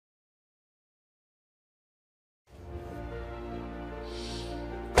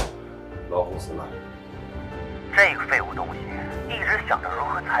老虎死了。这个废物东西一直想着如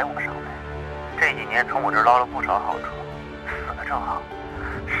何踩我上位，这几年从我这儿捞了不少好处，死的正好，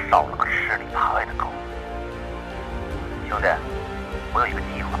少了个吃里扒外的狗。兄弟，我有一个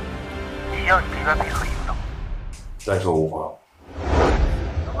计划，需要你这边配合行动。再说无话。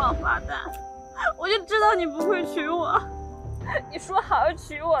王八蛋，我就知道你不会娶我，你说好要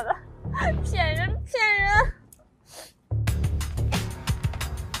娶我的，骗人骗人！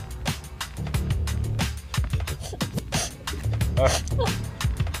哎，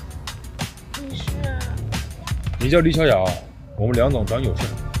你是？你叫李小雅，我们梁总找你有事。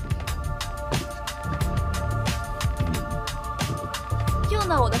用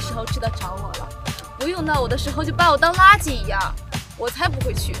到我的时候知道找我了，不用到我的时候就把我当垃圾一样，我才不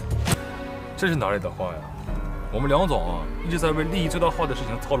会去。这是哪里的话呀？我们梁总啊，一直在为利益最大化的事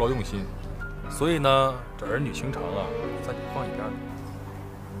情操劳用心，所以呢，这儿女情长啊，咱就放一边了。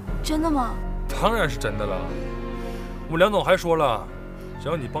真的吗？当然是真的了。我们梁总还说了，只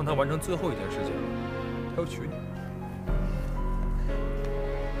要你帮他完成最后一件事情，他要娶你。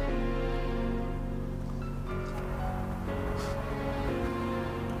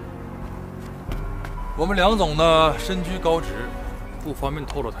我们梁总呢，身居高职，不方便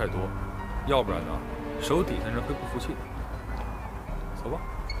透露太多，要不然呢，手底下人会不服气的。走吧。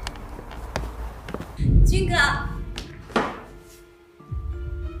军哥。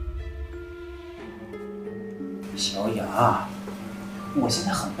小雅，我现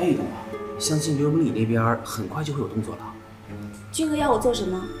在很被动啊，相信刘明礼那边很快就会有动作了。军哥要我做什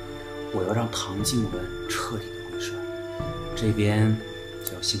么？我要让唐静雯彻底的归顺，这边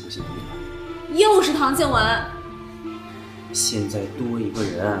就要信不信由你了。又是唐静雯，现在多一个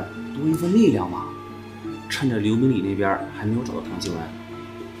人，多一份力量嘛。趁着刘明礼那边还没有找到唐静雯，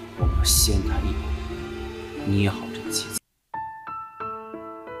我们要先他一步，捏好这个棋子。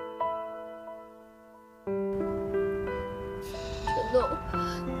陈总，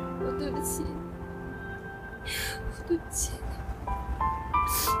我对不起，我对不起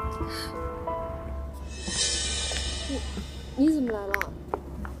你。你怎么来了？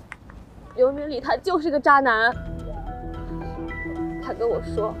刘明礼他就是个渣男，他跟我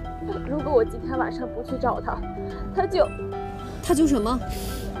说，如果我今天晚上不去找他，他就什么？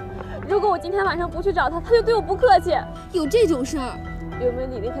如果我今天晚上不去找他，他就对我不客气。有这种事儿？刘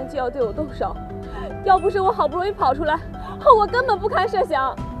明礼那天就要对我动手，要不是我好不容易跑出来，后果根本不堪设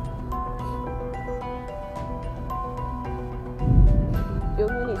想。刘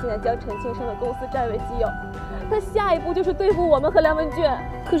明礼现在将陈先生的公司占为己有，他下一步就是对付我们和梁文俊。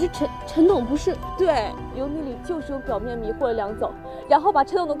可是陈董不是？对，刘明礼就是用表面迷惑了梁总，然后把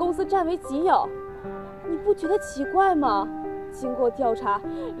陈董的公司占为己有。你不觉得奇怪吗？经过调查，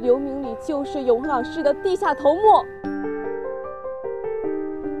刘明礼就是永朗市的地下头目。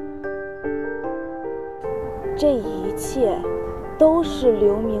这一切都是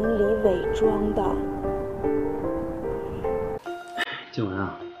刘明礼伪装的。静雯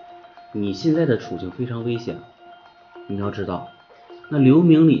啊，你现在的处境非常危险，你要知道，那刘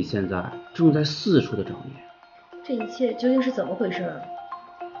明礼现在正在四处的找你。这一切究竟是怎么回事？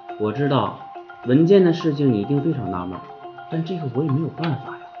我知道文件的事情你一定非常纳闷，但这个我也没有办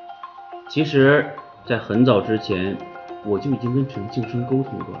法呀。其实，在很早之前，我就已经跟陈庆生沟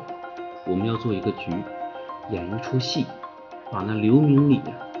通过了，我们要做一个局，演一出戏，把那刘明礼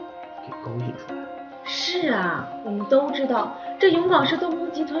给勾引出来。是啊，我们都知道这永港市东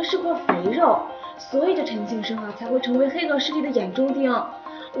风集团是块肥肉，所以这陈庆生啊才会成为黑恶势力的眼中钉。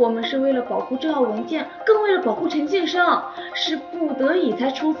我们是为了保护重要文件，更为了保护陈庆生，是不得已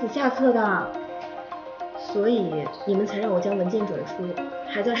才出此下策的。所以你们才让我将文件转出，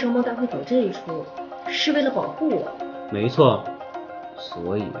还在商贸大会搞这一出，是为了保护我。没错，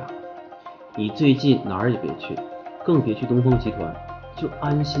所以啊，你最近哪儿也别去，更别去东风集团，就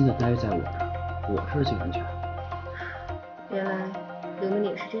安心的待在我这儿，我这儿最安全。原来刘明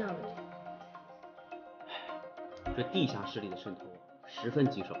礼是这样的。这地下势力的渗透十分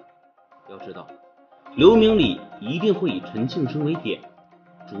棘手，要知道，刘明礼一定会以陈庆生为点，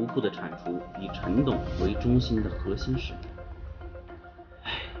逐步的铲除以陈董为中心的核心势力。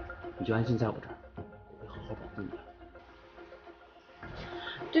你就安心在我这儿，我会好好保护你的。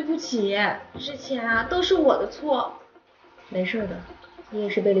对不起，之前啊都是我的错。没事的，你也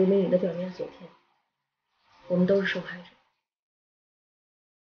是被刘明礼的表面所骗，我们都是受害者。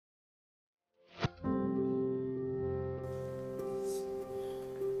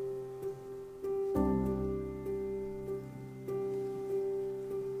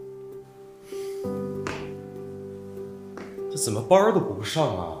这怎么班都补不上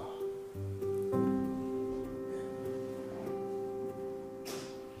啊？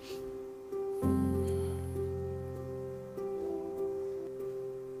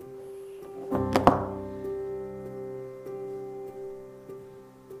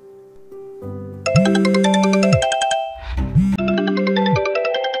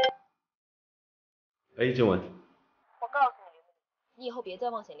别再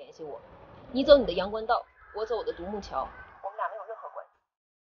妄想联系我。你走你的阳关道，我走我的独木桥，我们俩没有任何关系。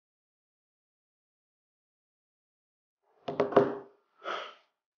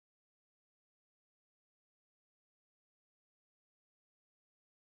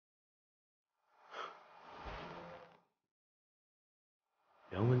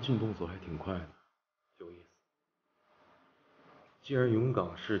梁文俊动作还挺快的，有意思。既然永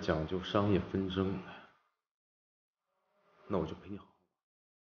港是讲究商业纷争的，那我就陪你好好玩。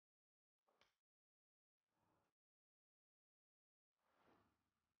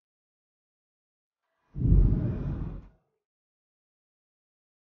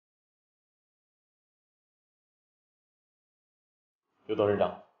刘董事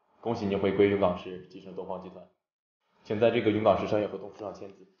长，恭喜您回归永港市，继承东方集团。请在这个永港市商业合同书上签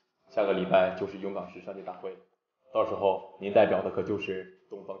字。下个礼拜就是永港市商业大会了，到时候您代表的可就是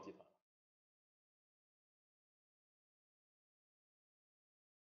东方集团。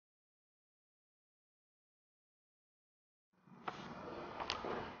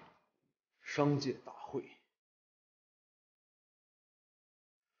商界大会，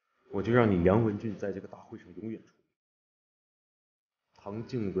我就让你梁文俊在这个大会上永远出名。唐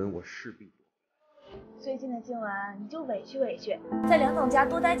静雯，我势必夺。最近的静雯，你就委屈委屈，在梁总家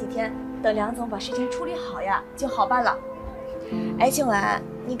多待几天，等梁总把事情处理好呀，就好办了。哎，静雯，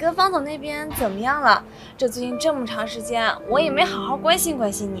你跟方总那边怎么样了？这最近这么长时间，我也没好好关心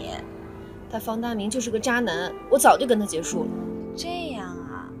关心你。他方大明就是个渣男，我早就跟他结束了。这样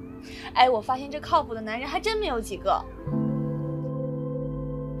啊？哎，我发现这靠谱的男人还真没有几个。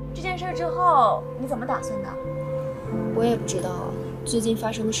这件事之后你怎么打算的？我也不知道啊，最近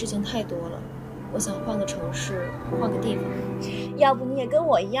发生的事情太多了。我想换个城市，换个地方。要不你也跟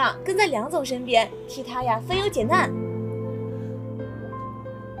我一样，跟在梁总身边，替他呀分忧解难。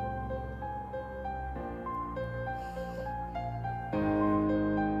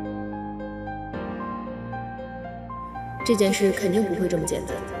这件事肯定不会这么简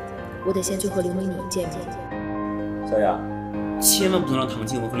单，我得先去和刘美女见面。小雅，千万不能让唐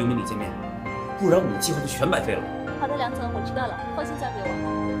静雯和刘美女见面，不然我们的计划就全白费了。好的，梁总，我知道了，放心交给我。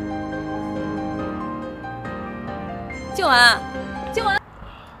静雯，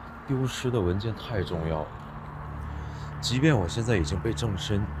丢失的文件太重要了，即便我现在已经被正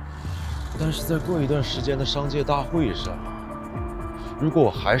身，但是在过一段时间的商界大会上，如果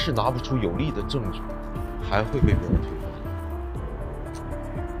我还是拿不出有力的证据，还会被别人推翻。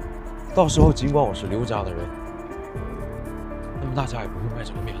到时候尽管我是刘家的人，那么大家也不会卖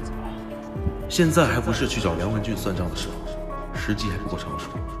这个面子吧？现在还不是去找梁文俊算账的时候，时机还不够成熟，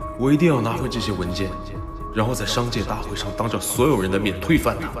我一定要拿回这些文件，然后在商界大会上当着所有人的面推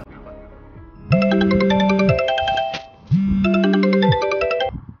翻他。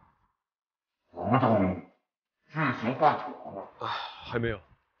还没有，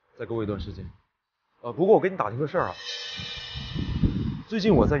再给我一段时间。不过我跟你打听个事儿啊，最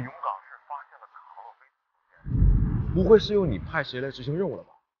近我在永港市发现了可乐飞，不会是由你派谁来执行任务了吧？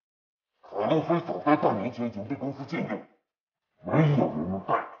可乐飞早在半年前已经被公司禁用，没有人能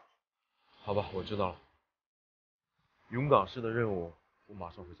带。好吧，我知道了。永港市的任务我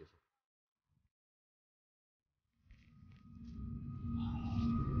马上会结束。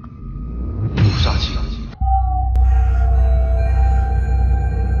有杀气。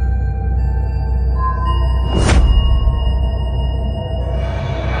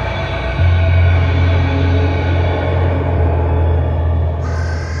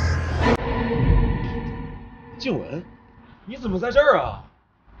静雯，你怎么在这儿啊？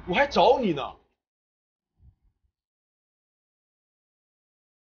我还找你呢。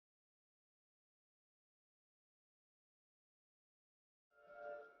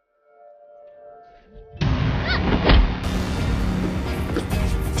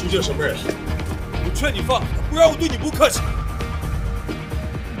究竟什么人？我劝你放，不然我对你不客气。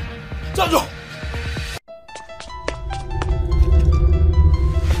站住！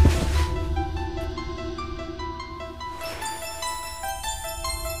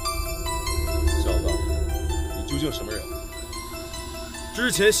小子，你究竟什么人？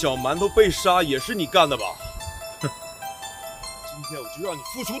之前小馒头被杀也是你干的吧？哼！今天我就让你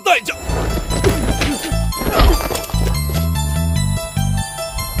付出代价！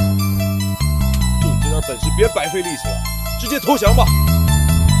就你这点本事，别白费力气了，直接投降吧！